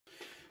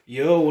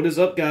Yo, what is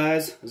up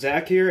guys?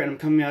 Zach here, and I'm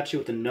coming at you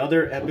with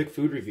another epic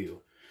food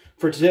review.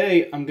 For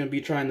today, I'm going to be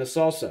trying the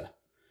salsa.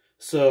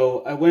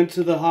 So, I went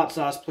to the hot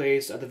sauce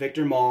place at the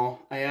Victor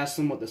Mall. I asked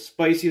them what the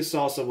spiciest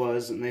salsa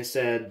was, and they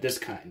said this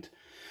kind.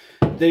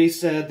 They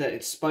said that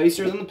it's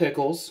spicier than the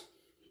pickles,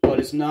 but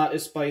it's not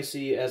as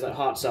spicy as that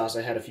hot sauce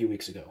I had a few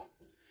weeks ago.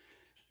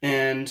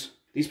 And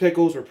these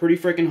pickles were pretty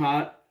freaking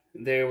hot.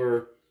 They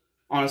were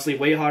honestly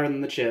way hotter than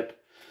the chip.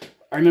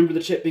 I remember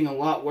the chip being a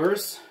lot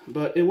worse,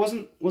 but it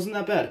wasn't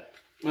that bad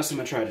last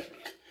time I tried it.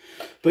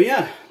 But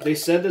yeah, they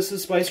said this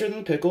is spicier than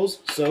the pickles,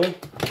 so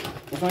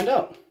we'll find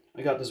out.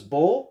 I got this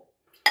bowl,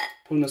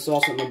 putting the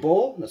salsa in the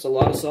bowl. That's a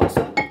lot of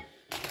salsa.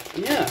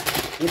 And yeah,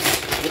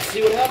 let's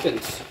see what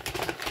happens.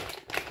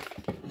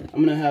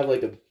 I'm gonna have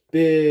like a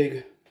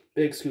big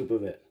scoop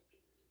of it.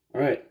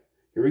 All right,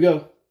 here we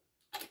go.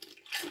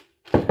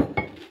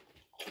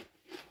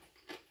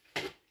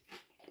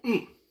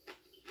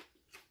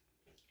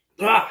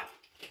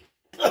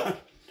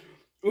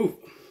 Ooh,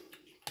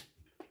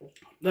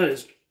 that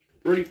is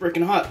pretty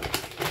freaking hot.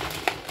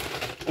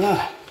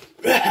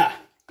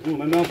 Ooh,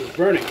 my mouth is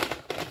burning.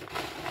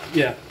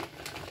 Yeah,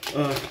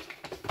 I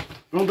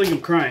don't think I'm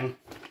crying.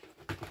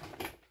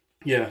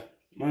 Yeah,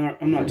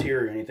 I'm not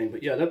teary or anything,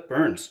 but yeah, that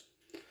burns.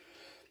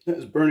 That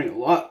is burning a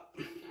lot.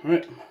 All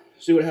right,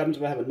 see what happens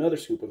if I have another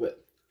scoop of it.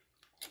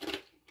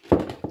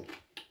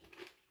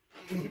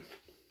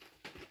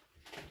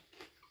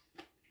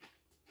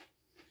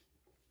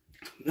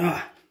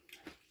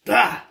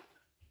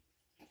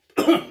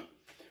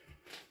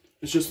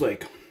 It's just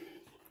like,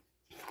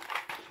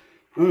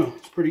 I don't know,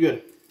 it's pretty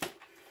good.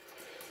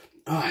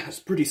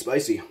 That's pretty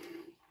spicy.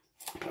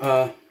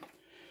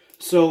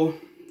 So,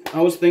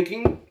 I was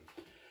thinking,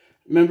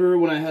 remember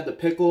when I had the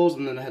pickles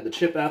and then I had the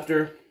chip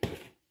after,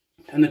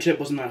 and the chip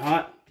wasn't that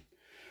hot?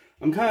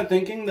 I'm kind of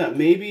thinking that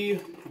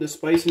maybe the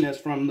spiciness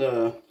from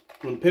the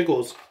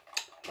pickles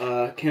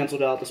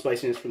canceled out the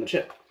spiciness from the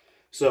chip.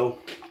 So,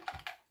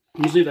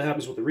 let's see if that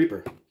happens with the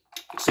Reaper.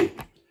 Let's see.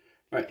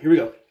 Alright, here we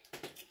go.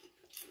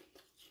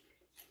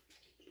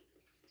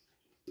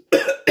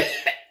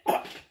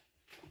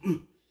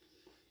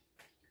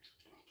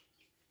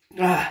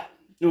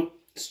 No,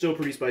 it's still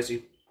pretty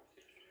spicy.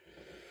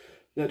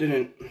 That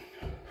didn't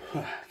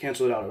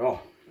cancel it out at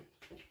all.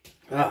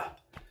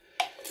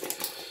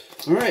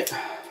 Alright.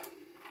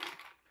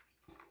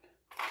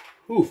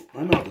 Oof,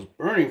 my mouth is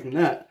burning from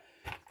that.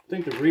 I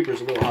think the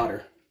Reaper's a little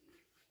hotter.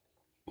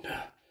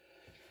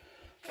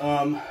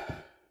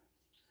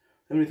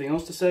 Anything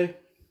else to say?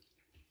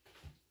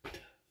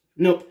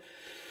 Nope.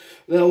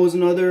 That was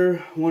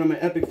another one of my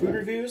epic food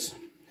reviews.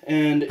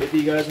 And if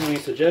you guys have any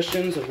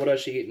suggestions of what I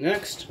should eat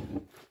next,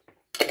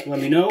 let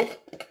me know.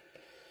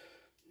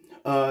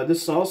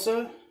 This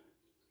salsa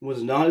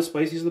was not as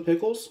spicy as the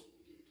pickles.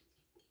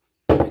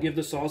 I give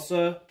the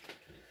salsa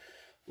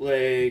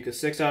like a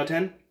 6 out of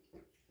 10.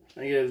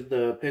 I give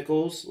the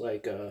pickles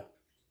like a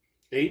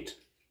 8.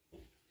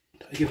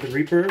 I give the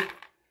Reaper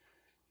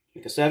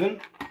like a 7.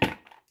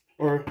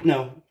 Or,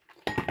 no,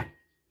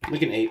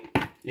 like an 8.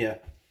 Yeah.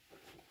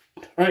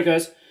 Alright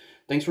guys,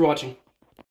 thanks for watching.